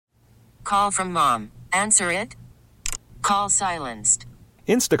Call from mom. Answer it. Call silenced.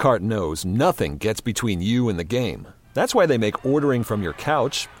 Instacart knows nothing gets between you and the game. That's why they make ordering from your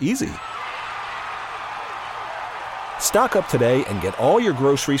couch easy. Stock up today and get all your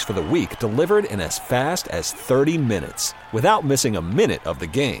groceries for the week delivered in as fast as 30 minutes without missing a minute of the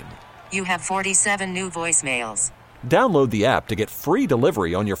game. You have 47 new voicemails. Download the app to get free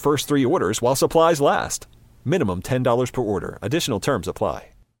delivery on your first 3 orders while supplies last. Minimum $10 per order. Additional terms apply.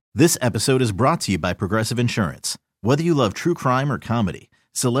 This episode is brought to you by Progressive Insurance. Whether you love true crime or comedy,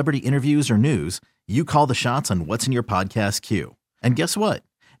 celebrity interviews or news, you call the shots on what's in your podcast queue. And guess what?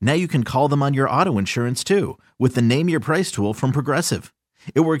 Now you can call them on your auto insurance too with the Name Your Price tool from Progressive.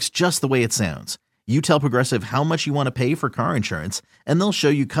 It works just the way it sounds. You tell Progressive how much you want to pay for car insurance, and they'll show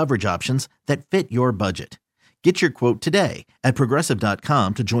you coverage options that fit your budget. Get your quote today at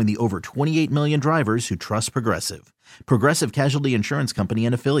Progressive.com to join the over 28 million drivers who trust Progressive. Progressive Casualty Insurance Company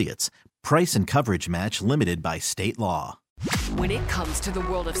and Affiliates. Price and coverage match limited by state law. When it comes to the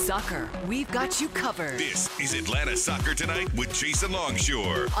world of soccer, we've got you covered. This is Atlanta Soccer Tonight with Jason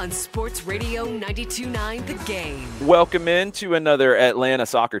Longshore On Sports Radio 92.9 The Game. Welcome into another Atlanta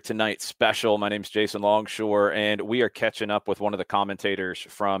Soccer Tonight special. My name's Jason Longshore, and we are catching up with one of the commentators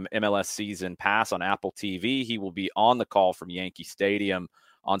from MLS Season Pass on Apple TV. He will be on the call from Yankee Stadium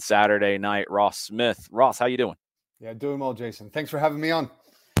on Saturday night. Ross Smith. Ross, how you doing? Yeah, doing well, Jason. Thanks for having me on.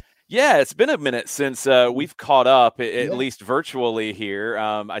 Yeah, it's been a minute since we've caught up, at least virtually here.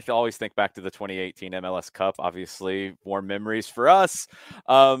 I always think back to the 2018 MLS Cup, obviously, more memories for us.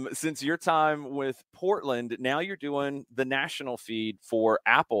 Since your time with Portland, now you're doing the national feed for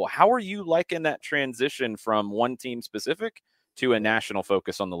Apple. How are you liking that transition from one team specific to a national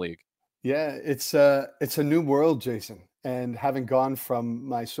focus on the league? Yeah, it's a new world, Jason. And having gone from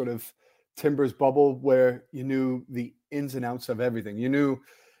my sort of Timbers bubble where you knew the ins and outs of everything, you knew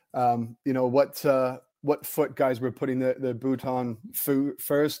what foot guys were putting the boot on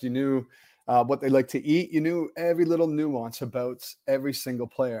first. You knew what they like to eat. You knew every little nuance about every single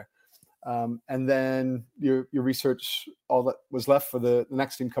player. And then your research, all that was left for the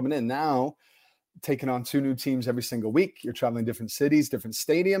next team coming in. Now, taking on 2 new teams every single week. You're traveling different cities, different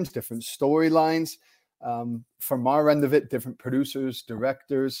stadiums, different storylines. From our end of it, different producers,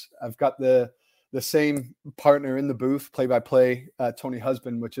 directors. I've got the same partner in the booth, play-by-play, Tony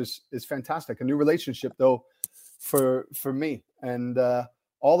Husband, which is fantastic. A new relationship, though, for me. And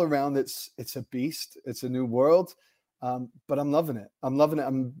all around, it's a beast. It's a new world, but I'm loving it.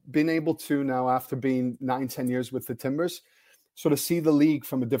 I'm being able to now, after being 9-10 years with the Timbers, sort of see the league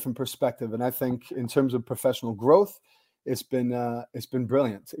from a different perspective. And I think in terms of professional growth, it's been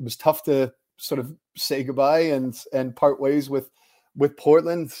brilliant. It was tough to sort of say goodbye and part ways with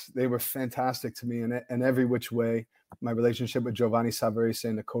Portland. They were fantastic to me in every which way. My relationship with Giovanni Savarese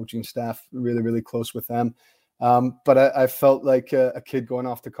and the coaching staff, really, really close with them. But I felt like a kid going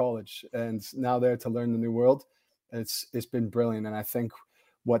off to college, and now there to learn the new world. It's been brilliant. And I think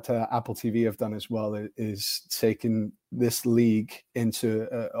what Apple TV have done as well is taken this league into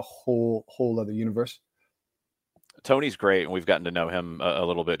a whole other universe. Tony's great, and we've gotten to know him a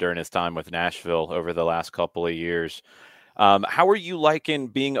little bit during his time with Nashville over the last couple of years. How are you liking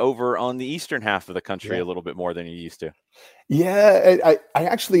being over on the eastern half of the country a little bit more than you used to? Yeah,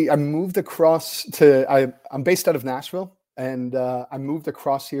 I moved across I'm based out of Nashville, and I moved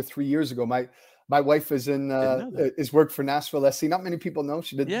across here 3 years ago. My wife is is worked for Nashville SC. Not many people know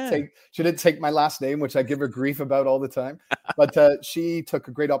she didn't take my last name, which I give her grief about all the time. But she took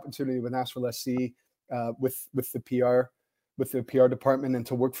a great opportunity with Nashville SC with the PR department, and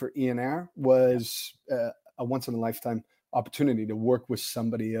to work for ENR was a once in a lifetime opportunity to work with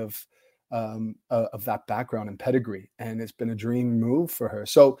somebody of that background and pedigree. And it's been a dream move for her.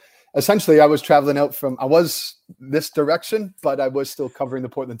 So essentially I was traveling out I was this direction, but I was still covering the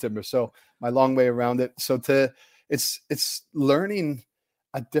Portland Timbers. So my long way around it. So it's learning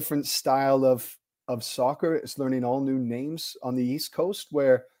a different style of soccer. It's learning all new names on the East Coast,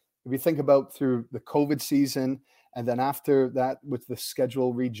 where if you think about through the COVID season, and then after that with the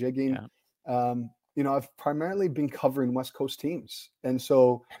schedule rejigging, I've primarily been covering West Coast teams. And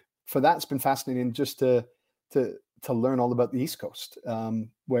so for that, it's been fascinating just to learn all about the East Coast,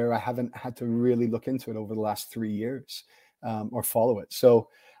 where I haven't had to really look into it over the last 3 years or follow it. So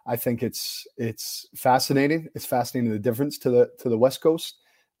I think it's fascinating. It's fascinating, the difference to the West Coast.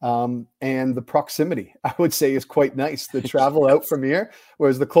 And the proximity, I would say, is quite nice. The travel out from here,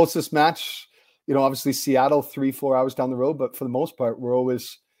 whereas the closest match, obviously Seattle, 3-4 hours down the road, but for the most part, we're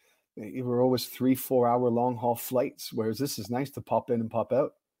always 3-4 hour long haul flights, whereas this is nice to pop in and pop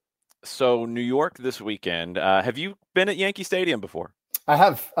out. So New York this weekend. Have you been at Yankee Stadium before?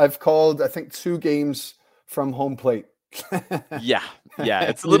 I've called, I think, 2 games from home plate. Yeah.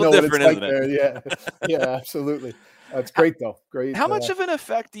 It's a little different, isn't it? Yeah, absolutely. It's great though. Great. How much of an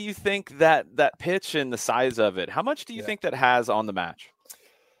effect do you think that pitch and the size of it, how much do you think that has on the match?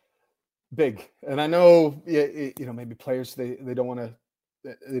 Big. And I know, maybe players, they don't want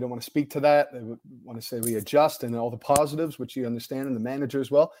to speak to that. They want to say we adjust and all the positives, which you understand, and the manager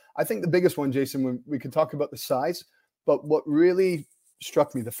as well. I think the biggest one, Jason, when we can talk about the size, but what really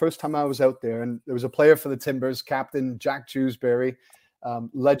struck me the first time I was out there, and there was a player for the Timbers, Captain Jack Jewsbury,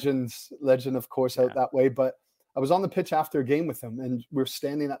 legend, of course, out that way. But I was on the pitch after a game with him, and we're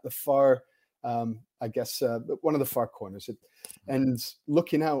standing at the far, one of the far corners, and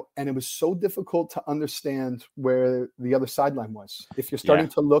looking out, and it was so difficult to understand where the other sideline was. If you're starting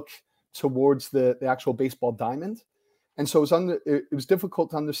to look towards the actual baseball diamond, and so it was difficult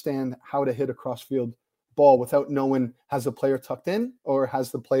to understand how to hit a crossfield ball without knowing, has the player tucked in or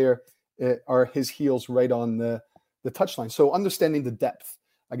has the player are his heels right on the touchline. So understanding the depth,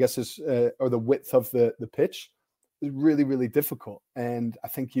 I guess, is or the width of the pitch is really, really difficult. And I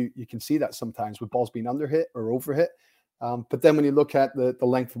think you can see that sometimes with balls being under hit or over hit. But then when you look at the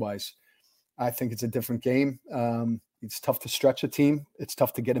lengthwise, I think it's a different game. It's tough to stretch a team. It's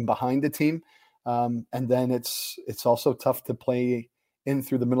tough to get in behind a team. And then it's also tough to play in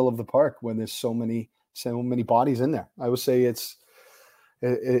through the middle of the park when there's so many bodies in there. I would say it's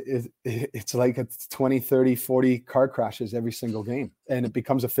like a 20, 30, 40 car crashes every single game, and it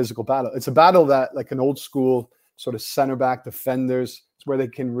becomes a physical battle. It's a battle that, like an old school sort of center back defenders, it's where they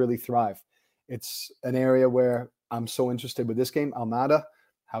can really thrive. It's an area where I'm so interested with this game. Almada,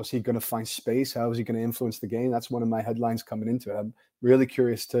 how's he going to find space? How is he going to influence the game? That's one of my headlines coming into it. I'm really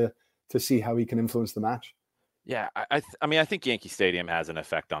curious to see how he can influence the match. Yeah, I mean, I think Yankee Stadium has an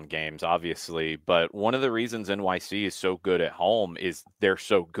effect on games, obviously, but one of the reasons NYC is so good at home is they're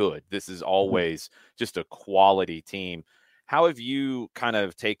so good. This is always just a quality team. How have you kind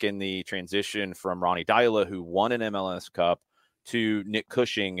of taken the transition from Ronnie Dyla, who won an MLS Cup, to Nick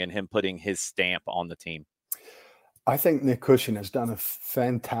Cushing and him putting his stamp on the team? I think Nick Cushing has done a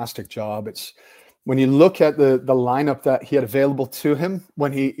fantastic job. It's when you look at the lineup that he had available to him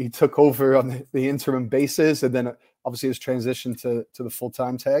when he took over on the interim basis, and then obviously his transition to the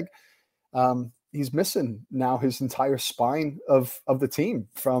full-time tag, he's missing now his entire spine of the team,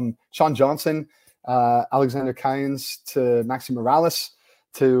 from Sean Johnson, Alexander Kynes, to Maxi Morales,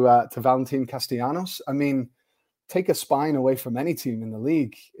 to Valentin Castellanos. I mean, take a spine away from any team in the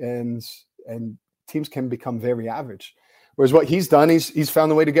league, and teams can become very average. Whereas what he's done, he's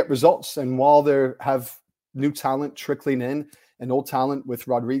found a way to get results. And while there have new talent trickling in and old talent with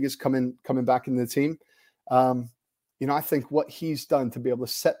Rodriguez coming back into the team, I think what he's done to be able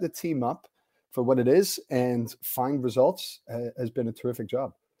to set the team up for what it is and find results has been a terrific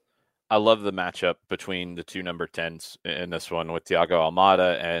job. I love the matchup between the two number 10s in this one, with Thiago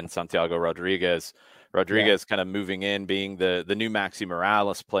Almada and Santiago Rodriguez. Rodriguez kind of moving in, being the new Maxi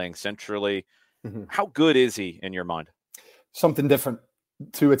Morales, playing centrally. Mm-hmm. How good is he in your mind? Something different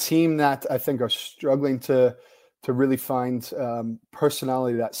to a team that I think are struggling to really find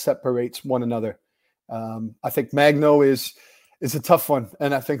personality that separates one another. I think Magno is a tough one,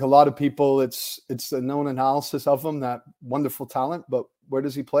 and I think a lot of people, it's a known analysis of him, that wonderful talent, but where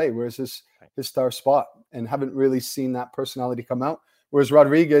does he play? Where's his star spot? And haven't really seen that personality come out. Whereas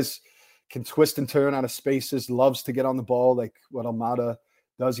Rodriguez can twist and turn out of spaces, loves to get on the ball like what Almada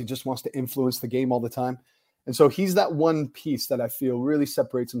does. He just wants to influence the game all the time. And so he's that one piece that I feel really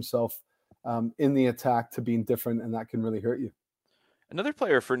separates himself in the attack to being different, and that can really hurt you. Another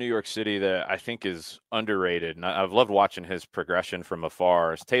player for New York City that I think is underrated, and I've loved watching his progression from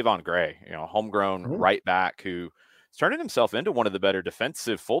afar, is Tavon Gray, homegrown right back who's turning himself into one of the better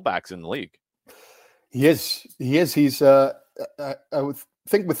defensive fullbacks in the league. He is. He's, I would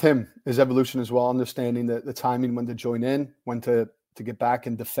think with him, his evolution as well, understanding the timing, when to join in, when to get back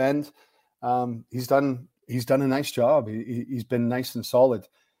and defend. He's done a nice job. He's been nice and solid.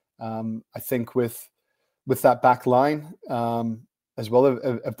 I think with that back line as well,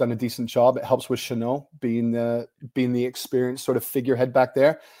 have done a decent job. It helps with Chanot being the experienced sort of figurehead back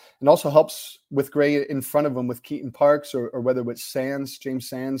there, and also helps with Gray in front of him with Keaton Parks or whether it's James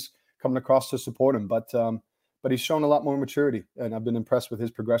Sands coming across to support him. But he's shown a lot more maturity, and I've been impressed with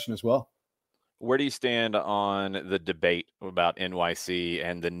his progression as well. Where do you stand on the debate about NYC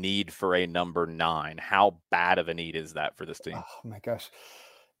and the need for a number 9? How bad of a need is that for this team? Oh my gosh.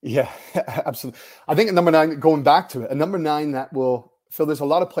 Yeah, absolutely. I think a number 9, going back to it, a number 9 that will feel there's a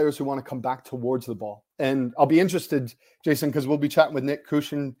lot of players who want to come back towards the ball. And I'll be interested, Jason, because we'll be chatting with Nick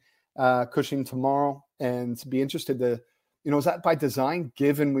Cushing tomorrow, and be interested to is that by design,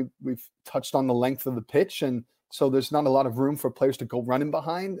 given we've touched on the length of the pitch, and so there's not a lot of room for players to go running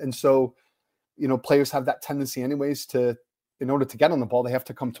behind. And so, players have that tendency anyways in order to get on the ball, they have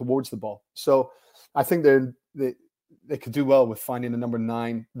to come towards the ball. So I think they could do well with finding a number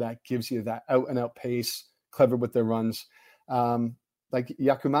 9 that gives you that out and out pace, clever with their runs. Like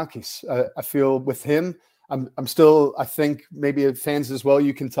Giakoumakis, I feel with him, I'm still, I think maybe fans as well,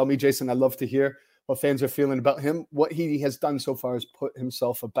 you can tell me, Jason, I'd love to hear what fans are feeling about him. What he has done so far is put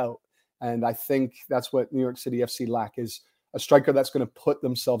himself about. And I think that's what New York City FC lack, is a striker that's going to put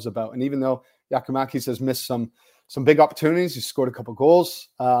themselves about. And even though Giakoumakis has missed some big opportunities, he scored a couple goals.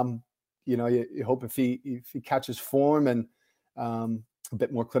 You hope if he catches form and a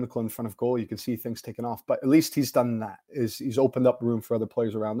bit more clinical in front of goal, you can see things taking off. But at least he's done that. He's opened up room for other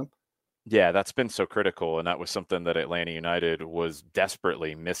players around him. Yeah, that's been so critical, and that was something that Atlanta United was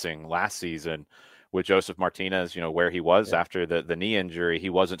desperately missing last season with Joseph Martinez. Where he was after the knee injury,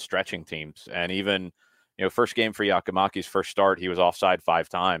 he wasn't stretching teams, and even first game for Giakoumakis, first start, he was offside 5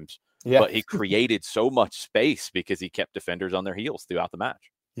 times. Yeah. But he created so much space because he kept defenders on their heels throughout the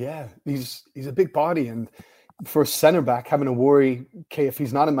match. Yeah, he's a big body, and for a center back, having to worry, okay, if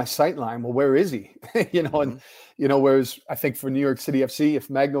he's not in my sight line, well, where is he? And whereas I think for New York City FC, if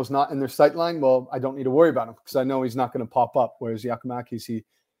Magno's not in their sight line, well, I don't need to worry about him because I know he's not going to pop up. Whereas Giakoumakis,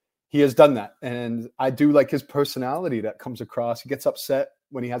 he has done that, and I do like his personality that comes across. He gets upset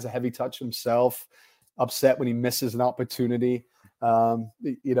when he has a heavy touch himself, upset when he misses an opportunity. I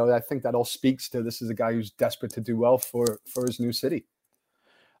think that all speaks to this is a guy who's desperate to do well for his new city.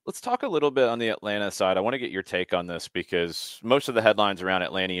 Let's talk a little bit on the Atlanta side. I want to get your take on this because most of the headlines around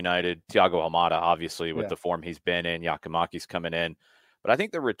Atlanta United, Thiago Almada, obviously, with the form he's been in, Giakoumakis coming in. But I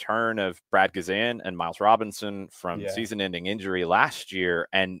think the return of Brad Gazan and Miles Robinson from season-ending injury last year,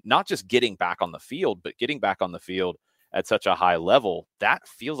 and not just getting back on the field, but getting back on the field at such a high level, that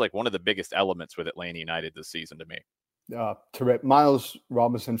feels like one of the biggest elements with Atlanta United this season to me. Terrific. Miles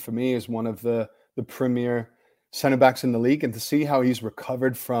Robinson, for me, is one of the premier center backs in the league, and to see how he's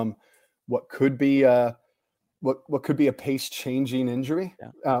recovered from what could be a pace changing injury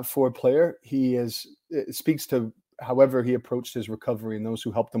for a player, it speaks to however he approached his recovery and those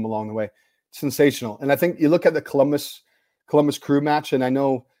who helped him along the way. Sensational. And I think you look at the Columbus Crew match, and I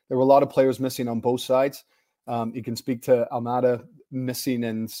know there were a lot of players missing on both sides. You can speak to Almada missing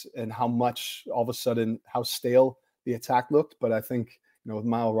and how much all of a sudden how stale the attack looked, but I think with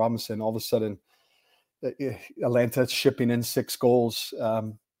Miles Robinson, all of a sudden Atlanta shipping in 6 goals.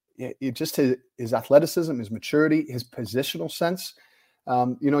 Just his athleticism, his maturity, his positional sense.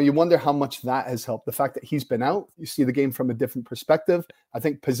 You wonder how much that has helped. The fact that he's been out, you see the game from a different perspective. I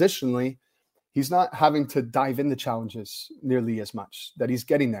think positionally, he's not having to dive into challenges nearly as much, that he's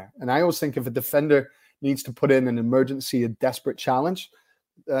getting there. And I always think if a defender needs to put in an emergency, a desperate challenge,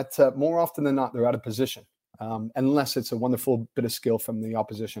 that more often than not, they're out of position. Unless it's a wonderful bit of skill from the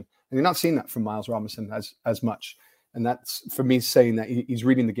opposition. And you're not seeing that from Miles Robinson as much. And that's, for me, saying that he's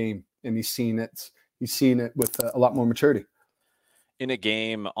reading the game and he's seeing it with a lot more maturity. In a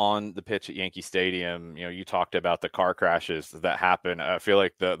game on the pitch at Yankee Stadium, you talked about the car crashes that happen. I feel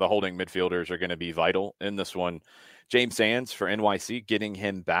like the holding midfielders are going to be vital in this one. James Sands for NYC, getting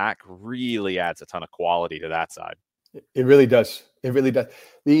him back really adds a ton of quality to that side. It really does. It really does.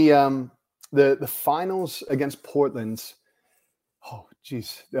 The finals against Portland, oh,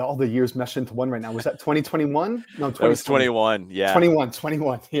 geez, all the years mesh into one right now. Was that 2021? No, 2020. That was 21, yeah.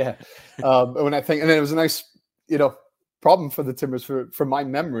 21, yeah. When I think, and then it was a nice, problem for the Timbers, for my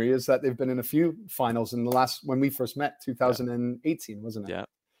memory, is that they've been in a few finals in the last, when we first met, 2018, wasn't it? Yeah.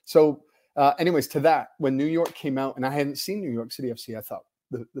 So anyways, to that, when New York came out, and I hadn't seen New York City FC, I thought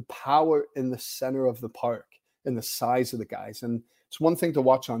the power in the center of the park and the size of the guys. And it's one thing to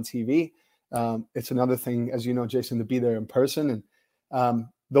watch on TV. It's another thing, as you know, Jason, to be there in person. And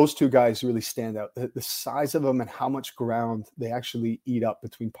those two guys really stand out. The size of them and how much ground they actually eat up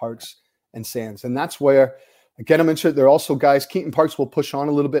between Parks and Sands. And that's where, again, I mentioned there are also guys, Keaton Parks will push on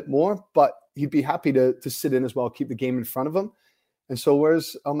a little bit more, but he'd be happy to sit in as well, keep the game in front of him. And so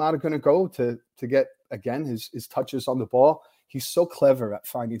where's Almada going to go to get, again, his touches on the ball? He's so clever at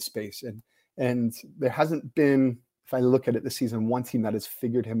finding space. And there hasn't been, if I look at it this season, one team that has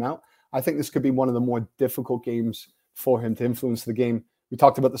figured him out. I think this could be one of the more difficult games for him to influence the game. We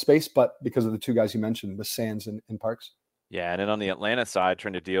talked about the space, but because of the two guys you mentioned, with Sands and Parks. Yeah, and then on the Atlanta side,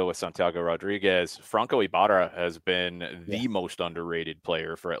 trying to deal with Santiago Rodriguez, Franco Ibarra has been the most underrated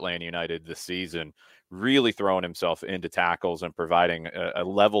player for Atlanta United this season, really throwing himself into tackles and providing a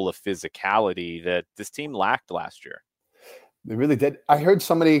level of physicality that this team lacked last year. They really did. I heard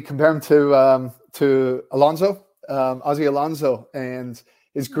somebody compare him to Alonso Ozzy Alonso and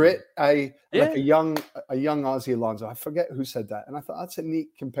his grit. Like a young Ozzy Alonso. I forget who said that, and I thought that's a neat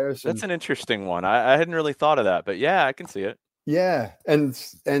comparison. That's an interesting one. I hadn't really thought of that, but yeah, I can see it. Yeah, and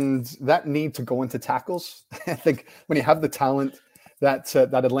that need to go into tackles. I think when you have the talent that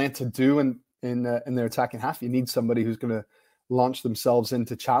Atlanta do in their attacking half, you need somebody who's going to launch themselves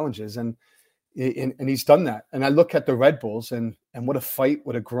into challenges, and he's done that. And I look at the Red Bulls and what a fight,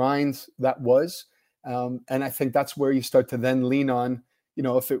 what a grind that was. And I think that's where you start to then lean on,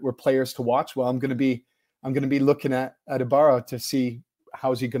 if it were players to watch, well, I'm going to be looking at Ibarra to see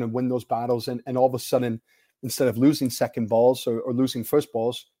how is he going to win those battles. And all of a sudden, instead of losing second balls or losing first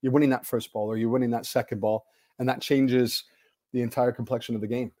balls, you're winning that first ball or you're winning that second ball. And that changes the entire complexion of the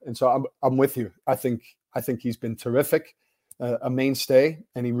game. And so I'm with you. I think he's been terrific, a mainstay,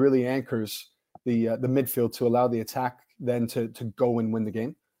 and he really anchors the midfield to allow the attack then to go and win the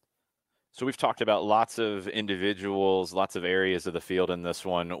game. So we've talked about lots of individuals, lots of areas of the field in this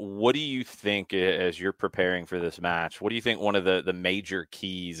one. What do you think, as you're preparing for this match, what do you think one of the major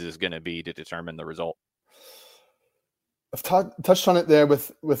keys is going to be to determine the result? I've touched on it there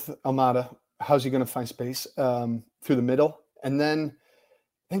with Almada. How's he going to find space through the middle? And then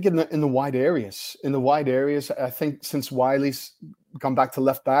I think in the wide areas, I think since Wiley's gone back to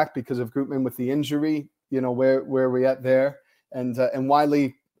left back because of Gutman with the injury, where we at there, and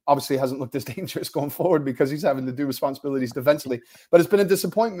Wiley obviously hasn't looked as dangerous going forward because he's having to do responsibilities defensively. But it's been a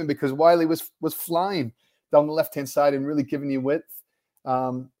disappointment because Wiley was flying down the left hand side and really giving you width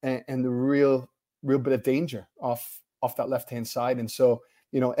and the real bit of danger off that left hand side. And so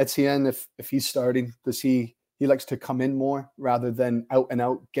Etienne, if he's starting to see, he likes to come in more rather than out and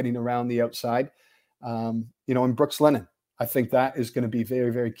out getting around the outside. And Brooks Lennon, I think that is going to be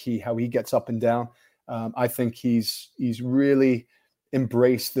very, very key, how he gets up and down. I think he's really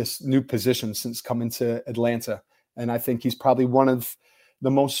embraced this new position since coming to Atlanta. And I think he's probably one of the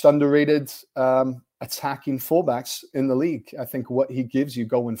most underrated attacking fullbacks in the league. I think what he gives you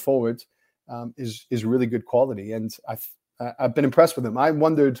going forward is really good quality. And I've been impressed with him. I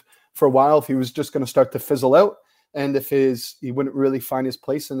wondered for a while if he was just going to start to fizzle out and if he wouldn't really find his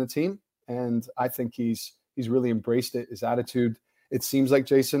place in the team. And I think he's really embraced it. His attitude, it seems like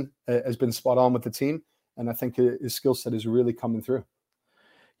Jason has been spot on with the team. And I think his skill set is really coming through.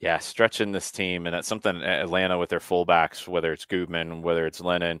 Yeah, stretching this team, and that's something Atlanta with their fullbacks, whether it's Gutman, whether it's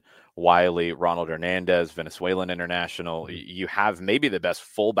Lennon, Wiley, Ronald Hernandez, Venezuelan international, you have maybe the best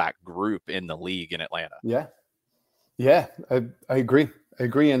fullback group in the league in Atlanta. Yeah, I agree.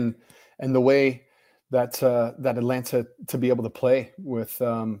 And the way that Atlanta to be able to play with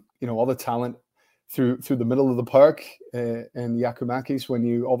all the talent through the middle of the park and Yakumakis, when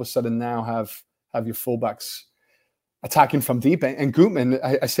you all of a sudden now have your fullbacks attacking from deep, and Gutman,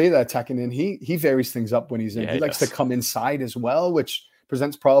 I say that attacking in, he varies things up when he's in. He likes to come inside as well, which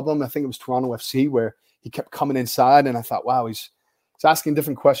presents problem. I think it was Toronto FC where he kept coming inside, and I thought, wow, he's asking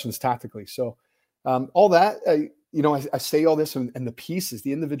different questions tactically. So all that, I say all this, and the pieces,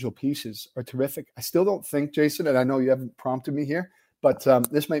 the individual pieces are terrific. I still don't think, Jason, and I know you haven't prompted me here, but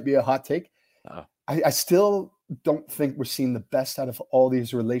this might be a hot take. I still don't think we're seeing the best out of all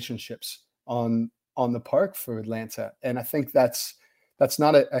these relationships on the park for Atlanta. And I think that's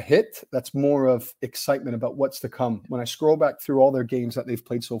not a hit. That's more of excitement about what's to come. When I scroll back through all their games that they've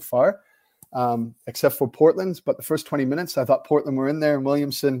played so far, except for Portland's, but the first 20 minutes, I thought Portland were in there, and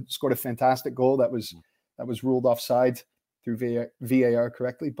Williamson scored a fantastic goal that was ruled offside through VAR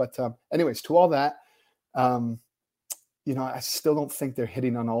correctly. But anyways, to all that, I still don't think they're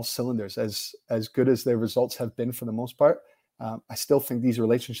hitting on all cylinders as good as their results have been for the most part. I still think these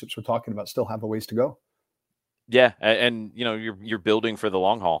relationships we're talking about still have a ways to go. Yeah, and you're building for the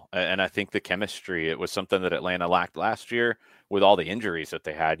long haul, and I think the chemistry, it was something that Atlanta lacked last year with all the injuries that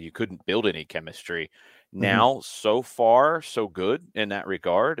they had. You couldn't build any chemistry. Now, so far, so good in that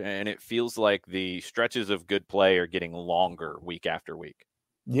regard, and it feels like the stretches of good play are getting longer week after week.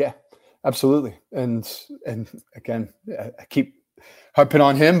 Yeah, absolutely. And again, I keep harping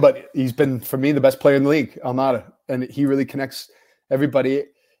on him, but he's been, for me, the best player in the league, Almada, and he really connects everybody.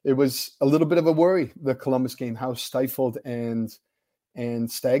 It was a little bit of a worry, the Columbus game, how stifled and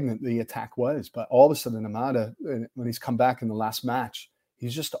stagnant the attack was. But all of a sudden, Almada, when he's come back in the last match,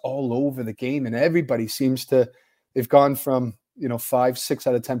 he's just all over the game, and everybody seems to, they've gone from 5, 6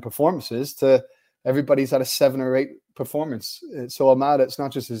 out of 10 performances to everybody's at a 7 or 8 performance. So Almada, it's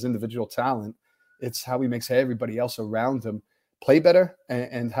not just his individual talent, it's how he makes everybody else around him play better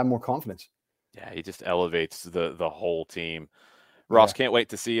and have more confidence. Yeah, he just elevates the whole team. Ross, can't wait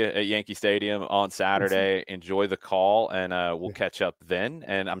to see you at Yankee Stadium on Saturday. Enjoy the call, and we'll catch up then.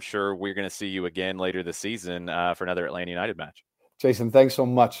 And I'm sure we're going to see you again later this season for another Atlanta United match. Jason, thanks so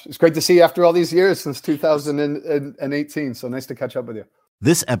much. It's great to see you after all these years, since 2018. So nice to catch up with you.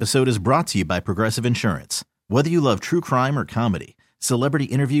 This episode is brought to you by Progressive Insurance. Whether you love true crime or comedy, celebrity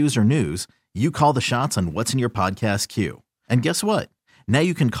interviews or news, you call the shots on what's in your podcast queue. And guess what? Now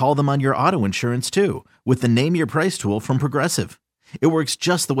you can call them on your auto insurance too, with the Name Your Price tool from Progressive. It works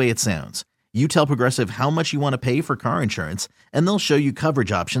just the way it sounds. You tell Progressive how much you want to pay for car insurance, and they'll show you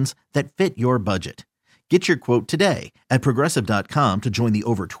coverage options that fit your budget. Get your quote today at Progressive.com to join the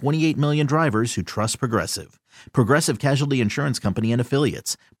over 28 million drivers who trust Progressive. Progressive Casualty Insurance Company and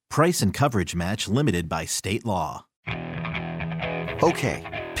Affiliates. Price and coverage match limited by state law.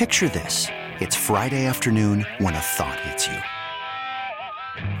 Okay, picture this. It's Friday afternoon when a thought hits you.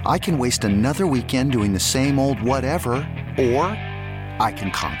 I can waste another weekend doing the same old whatever, or I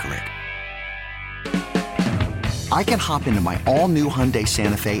can conquer it. I can hop into my all-new Hyundai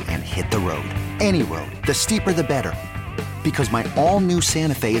Santa Fe and hit the road. Any road. The steeper, the better. Because my all-new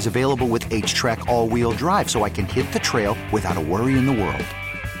Santa Fe is available with H-Track all-wheel drive, so I can hit the trail without a worry in the world.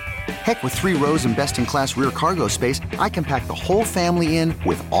 Heck, with 3 rows and best-in-class rear cargo space, I can pack the whole family in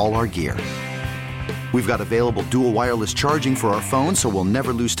with all our gear. We've got available dual wireless charging for our phones, so we'll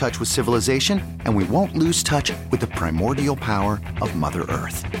never lose touch with civilization, and we won't lose touch with the primordial power of Mother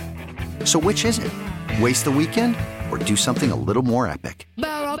Earth. So which is it? Waste the weekend or do something a little more epic?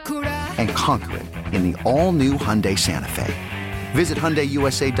 And conquer it in the all-new Hyundai Santa Fe. Visit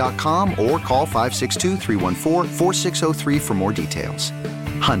HyundaiUSA.com or call 562-314-4603 for more details.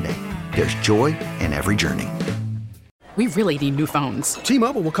 Hyundai, there's joy in every journey. We really need new phones.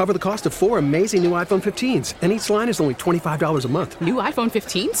 T-Mobile will cover the cost of 4 amazing new iPhone 15s, and each line is only $25 a month. New iPhone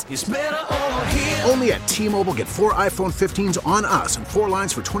 15s? It's better over here. Only at T-Mobile, get 4 iPhone 15s on us and 4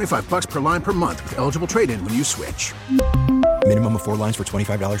 lines for $25 per line per month with eligible trade-in when you switch. Minimum of 4 lines for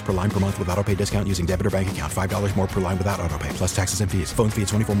 $25 per line per month with autopay discount using debit or bank account. $5 more per line without autopay, plus taxes and fees. Phone fee at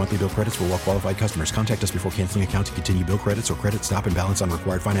 24 monthly bill credits for well-qualified customers. Contact us before canceling account to continue bill credits or credit stop and balance on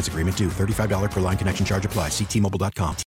required finance agreement due. $35 per line connection charge applies. See T-Mobile.com.